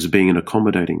 as being an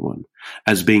accommodating one,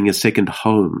 as being a second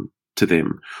home to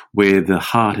them, where the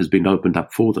heart has been opened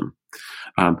up for them.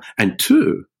 And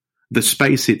two, the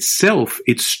space itself,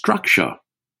 its structure,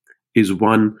 is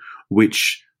one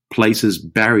which places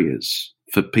barriers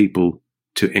for people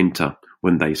to enter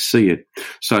when they see it.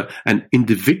 So, and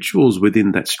individuals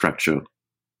within that structure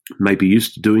may be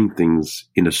used to doing things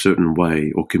in a certain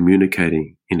way or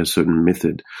communicating in a certain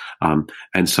method.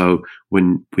 And so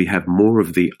when we have more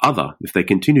of the other, if they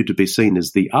continue to be seen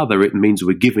as the other, it means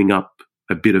we're giving up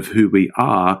a bit of who we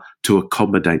are to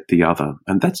accommodate the other.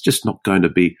 And that's just not going to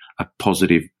be a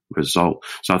positive result.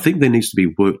 So I think there needs to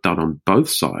be work done on both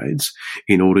sides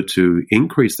in order to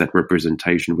increase that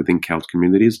representation within CALD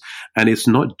communities. And it's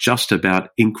not just about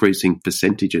increasing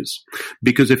percentages,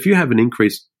 because if you have an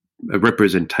increased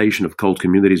representation of CALD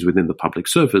communities within the public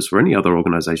service or any other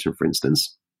organisation, for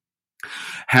instance,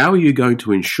 how are you going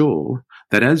to ensure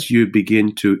that as you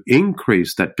begin to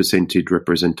increase that percentage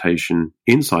representation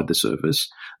inside the service,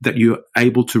 that you're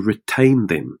able to retain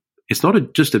them? It's not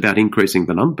just about increasing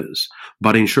the numbers,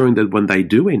 but ensuring that when they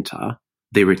do enter,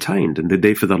 they're retained and they're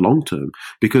there for the long term.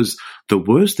 Because the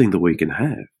worst thing that we can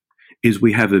have is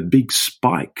we have a big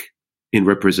spike in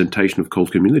representation of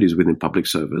CALD communities within public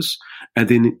service, and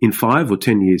then in 5 or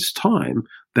 10 years' time,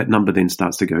 that number then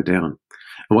starts to go down.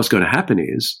 And what's going to happen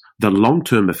is the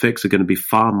long-term effects are going to be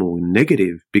far more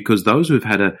negative, because those who've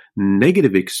had a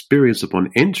negative experience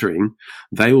upon entering,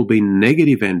 they will be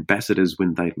negative ambassadors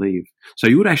when they leave. So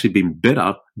you would actually be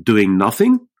better doing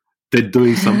nothing than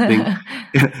doing something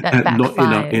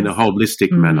not in a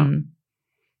holistic manner.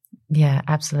 Yeah,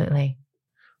 absolutely.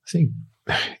 I think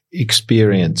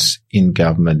experience in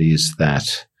government is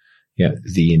that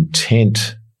the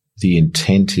intent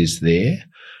is there,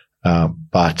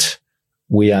 but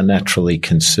we are naturally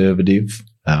conservative.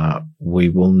 We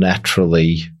will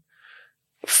naturally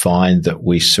find that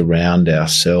we surround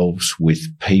ourselves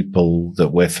with people that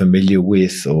we're familiar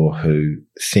with or who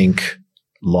think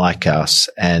like us,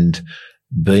 and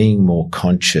being more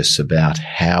conscious about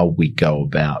how we go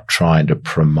about trying to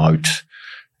promote,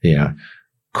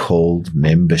 CALD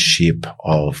membership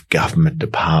of government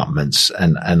departments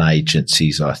and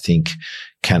agencies, I think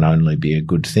can only be a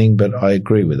good thing. But I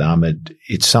agree with Ahmed.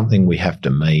 It's something we have to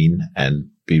mean and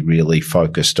be really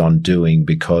focused on doing,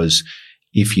 because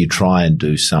if you try and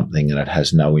do something and it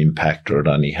has no impact, or it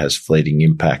only has fleeting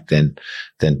impact,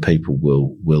 then people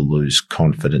will lose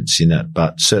confidence in it.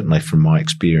 But certainly from my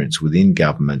experience within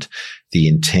government, the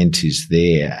intent is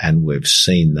there, and we've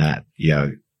seen that,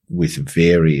 with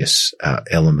various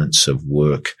elements of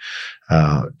work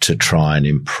to try and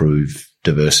improve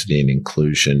diversity and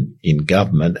inclusion in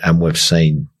government, and we've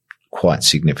seen quite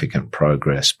significant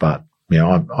progress. But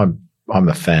I'm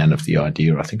a fan of the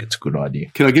idea. I think it's a good idea.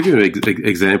 Can I give you an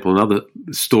example? Another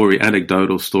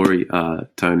anecdotal story,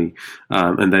 Tony,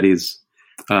 and that is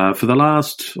for the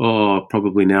last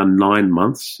probably now 9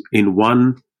 months in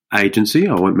one agency,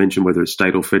 I won't mention whether it's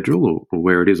state or federal or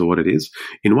where it is or what it is,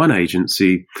 in one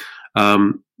agency,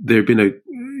 there have been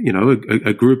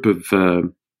a group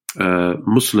of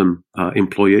Muslim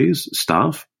employees,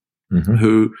 staff,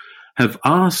 who have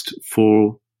asked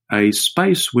for a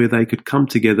space where they could come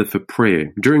together for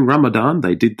prayer. During Ramadan,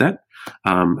 they did that,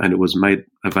 and it was made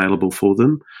available for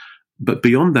them. But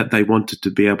beyond that, they wanted to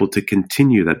be able to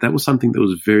continue that. That was something that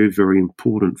was very, very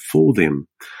important for them.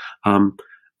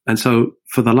 And so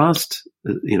for the last,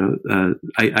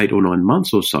 8 or 9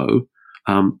 months or so,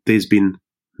 there's been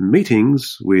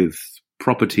meetings with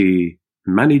property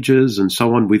managers and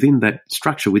so on within that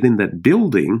structure, within that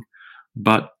building.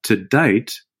 But to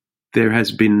date, there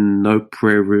has been no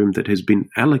prayer room that has been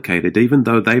allocated, even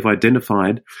though they've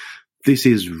identified this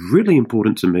is really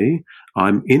important to me.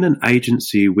 I'm in an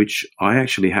agency which I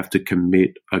actually have to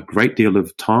commit a great deal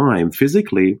of time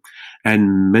physically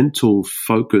and mental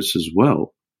focus as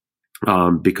well,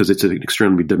 because it's an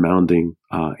extremely demanding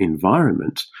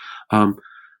environment. But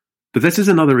this is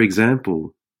another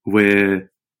example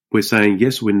where we're saying,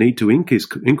 yes, we need to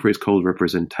increase COLD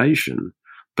representation,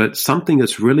 but something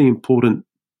that's really important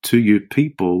to you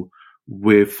people,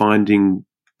 we're finding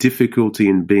difficulty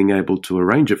in being able to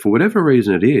arrange it for whatever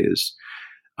reason it is.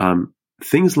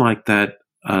 Things like that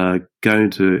are going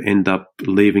to end up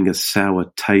leaving a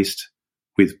sour taste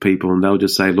with people, and they'll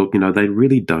just say, look, they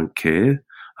really don't care.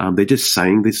 They're just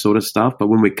saying this sort of stuff. But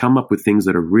when we come up with things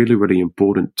that are really, really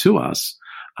important to us,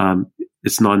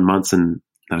 it's 9 months and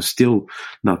still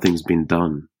nothing's been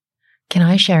done. Can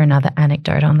I share another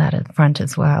anecdote on that front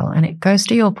as well? And it goes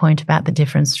to your point about the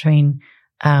difference between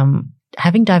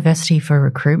having diversity for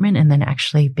recruitment and then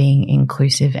actually being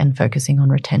inclusive and focusing on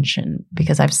retention.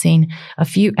 Because I've seen a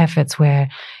few efforts where,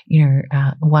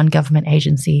 one government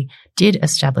agency did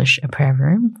establish a prayer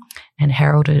room and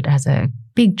heralded as a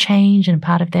big change and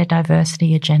part of their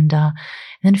diversity agenda.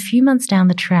 And then a few months down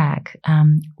the track,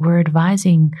 we're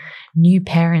advising new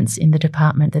parents in the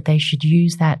department that they should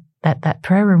use that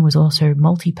prayer room was also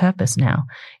multi-purpose now.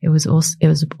 It was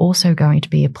also going to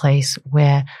be a place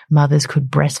where mothers could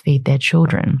breastfeed their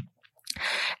children.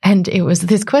 And it was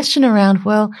this question around,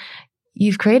 well,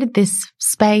 you've created this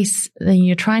space, then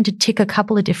you're trying to tick a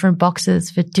couple of different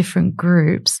boxes for different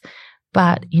groups,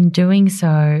 but in doing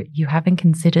so, you haven't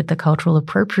considered the cultural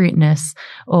appropriateness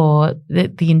or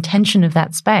the intention of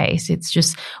that space. It's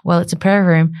just, well, it's a prayer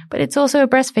room, but it's also a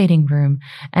breastfeeding room.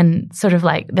 And sort of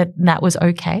like that was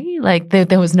okay. Like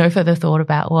there was no further thought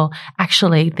about, well,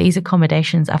 actually these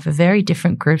accommodations are for very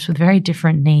different groups with very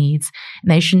different needs,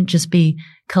 and they shouldn't just be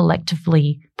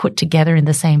collectively put together in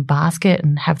the same basket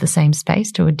and have the same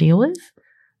space to deal with.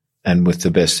 And with the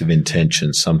best of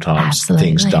intentions, sometimes Absolutely.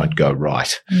 Things don't go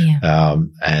right. Yeah.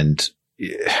 And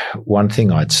one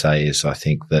thing I'd say is I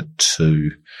think that to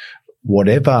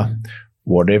whatever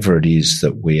it is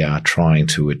that we are trying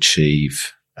to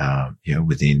achieve,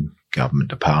 within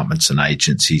government departments and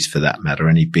agencies for that matter,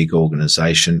 any big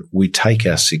organisation, we take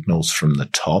our signals from the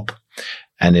top.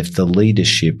 And if the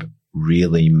leadership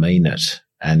really mean it,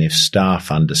 and if staff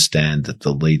understand that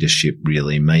the leadership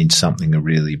really means something, are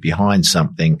really behind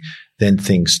something, then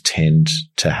things tend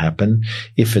to happen.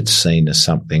 If it's seen as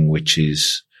something which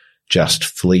is just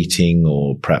fleeting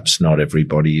or perhaps not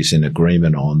everybody is in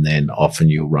agreement on, then often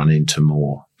you'll run into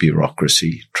more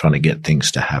bureaucracy trying to get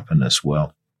things to happen as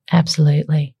well.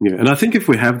 Absolutely. Yeah, and I think if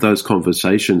we have those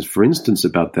conversations, for instance,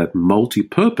 about that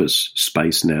multi-purpose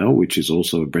space now, which is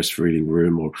also a breastfeeding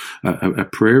room or a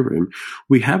prayer room,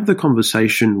 we have the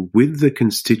conversation with the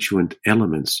constituent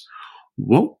elements.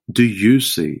 What do you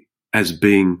see as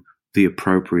being the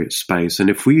appropriate space? And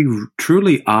if we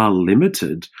truly are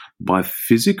limited by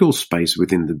physical space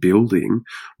within the building,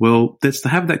 well, let's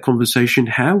have that conversation.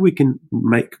 How can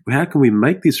we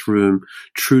make this room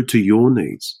true to your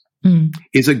needs?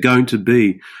 Is it going to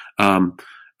be,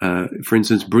 for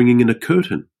instance, bringing in a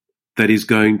curtain that is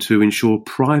going to ensure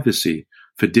privacy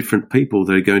for different people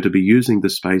that are going to be using the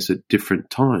space at different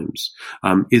times?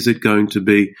 Is it going to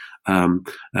be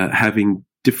having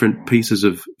different pieces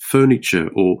of furniture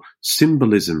or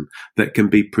symbolism that can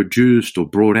be produced or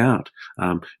brought out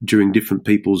during different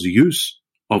people's use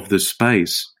of the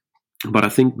space? But I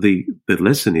think the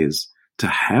lesson is to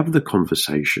have the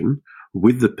conversation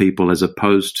with the people as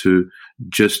opposed to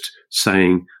just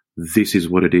saying this is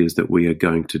what it is that we are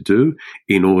going to do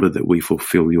in order that we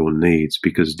fulfill your needs,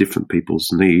 because different people's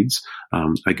needs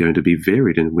are going to be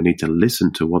varied and we need to listen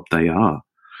to what they are.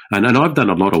 And I've done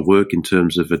a lot of work in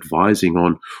terms of advising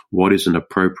on what is an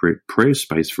appropriate prayer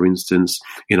space, for instance,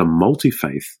 in a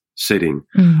multi-faith setting,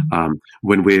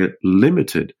 when we're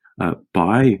limited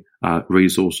by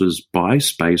resources, by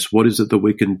space. What is it that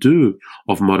we can do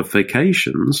of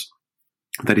modifications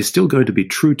that is still going to be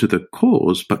true to the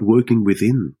cause, but working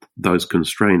within those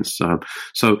constraints.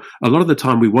 So a lot of the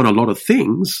time we want a lot of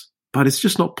things, but it's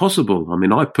just not possible. I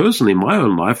mean, I personally, in my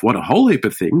own life, want a whole heap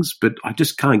of things, but I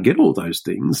just can't get all those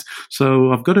things.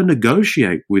 So I've got to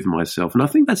negotiate with myself. And I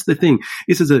think that's the thing.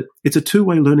 It's a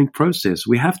two-way learning process.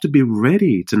 We have to be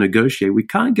ready to negotiate. We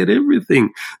can't get everything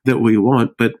that we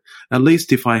want, but at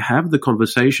least if I have the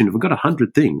conversation, if I've got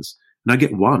 100 things and I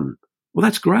get one, well,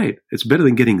 that's great. It's better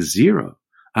than getting zero.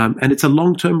 And it's a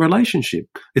long-term relationship.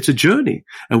 It's a journey.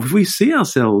 And if we see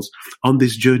ourselves on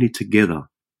this journey together,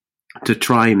 to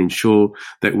try and ensure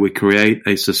that we create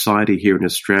a society here in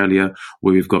Australia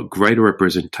where we've got greater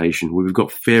representation, where we've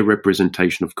got fair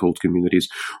representation of CALD communities,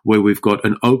 where we've got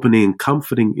an opening and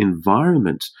comforting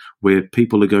environment where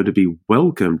people are going to be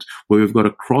welcomed, where we've got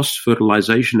a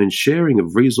cross-fertilization and sharing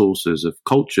of resources, of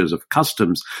cultures, of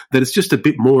customs, that it's just a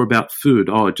bit more about food.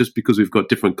 Oh, just because we've got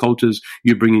different cultures,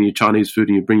 you bring in your Chinese food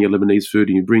and you bring your Lebanese food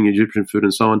and you bring Egyptian food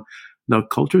and so on. No,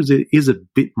 culture is a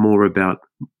bit more than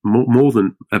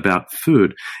about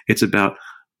food. It's about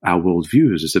our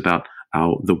worldviews. It's about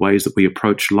the ways that we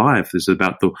approach life. It's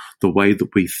about the way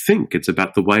that we think. It's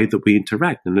about the way that we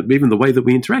interact. And even the way that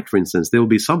we interact, for instance, there will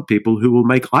be some people who will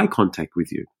make eye contact with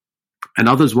you and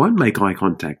others won't make eye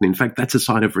contact. And in fact, that's a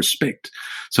sign of respect.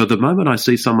 So the moment I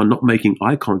see someone not making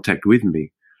eye contact with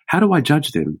me, how do I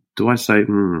judge them? Do I say,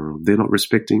 they're not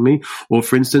respecting me? Or,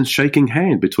 for instance, shaking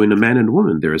hand between a man and a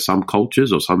woman. There are some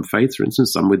cultures or some faiths, for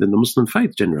instance, some within the Muslim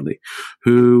faith generally,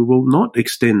 who will not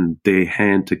extend their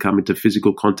hand to come into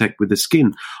physical contact with the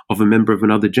skin of a member of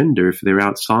another gender if they're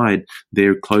outside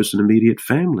their close and immediate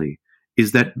family.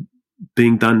 Is that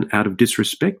being done out of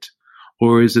disrespect?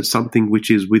 Or is it something which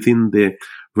is within their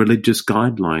religious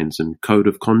guidelines and code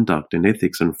of conduct and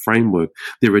ethics and framework?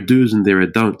 There are do's and there are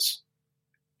don'ts.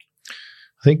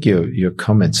 I think your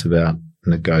comments about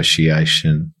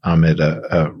negotiation, Ahmed,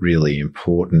 are really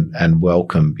important and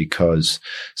welcome, because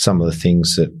some of the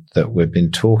things that we've been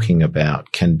talking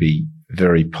about can be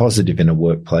very positive in a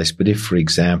workplace. But if, for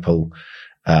example,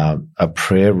 a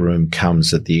prayer room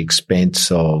comes at the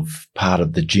expense of part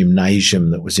of the gymnasium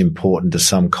that was important to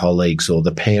some colleagues, or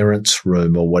the parents'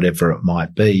 room, or whatever it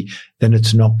might be, then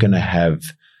it's not going to have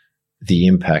the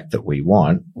impact that we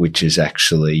want, which is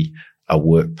actually a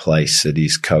workplace that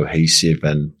is cohesive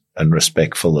and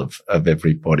respectful of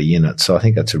everybody in it. So I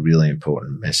think that's a really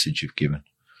important message you've given.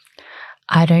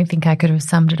 I don't think I could have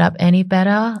summed it up any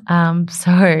better.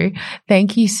 So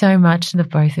thank you so much to the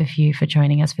both of you for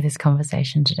joining us for this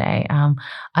conversation today.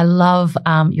 I love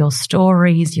your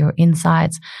stories, your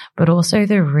insights, but also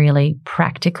the really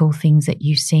practical things that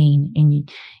you've seen in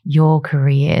your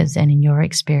careers and in your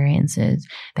experiences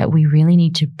that we really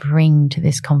need to bring to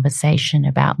this conversation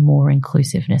about more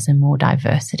inclusiveness and more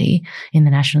diversity in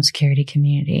the national security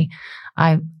community.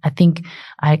 I think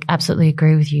I absolutely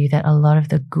agree with you that a lot of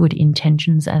the good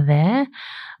intentions are there,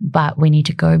 but we need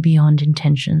to go beyond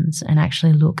intentions and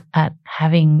actually look at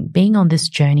being on this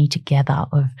journey together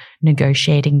of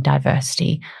negotiating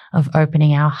diversity, of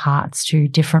opening our hearts to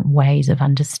different ways of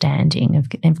understanding,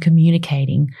 of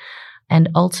communicating, and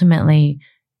ultimately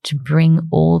to bring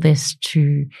all this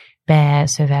to bear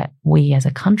so that we as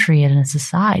a country and a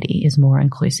society is more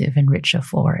inclusive and richer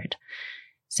for it.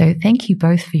 So thank you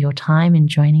both for your time in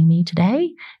joining me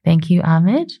today. Thank you,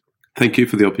 Ahmed. Thank you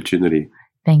for the opportunity.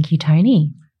 Thank you,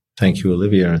 Tony. Thank you,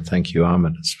 Olivia, and thank you,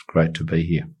 Ahmed. It's great to be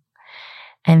here.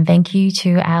 And thank you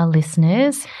to our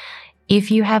listeners. If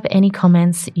you have any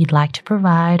comments you'd like to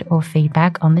provide or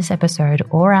feedback on this episode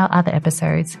or our other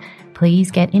episodes,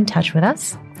 please get in touch with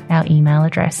us. Our email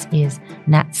address is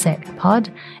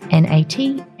natsecpod,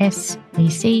 natsecpod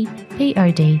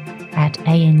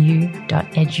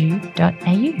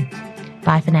 @anu.edu.au.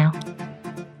 Bye for now.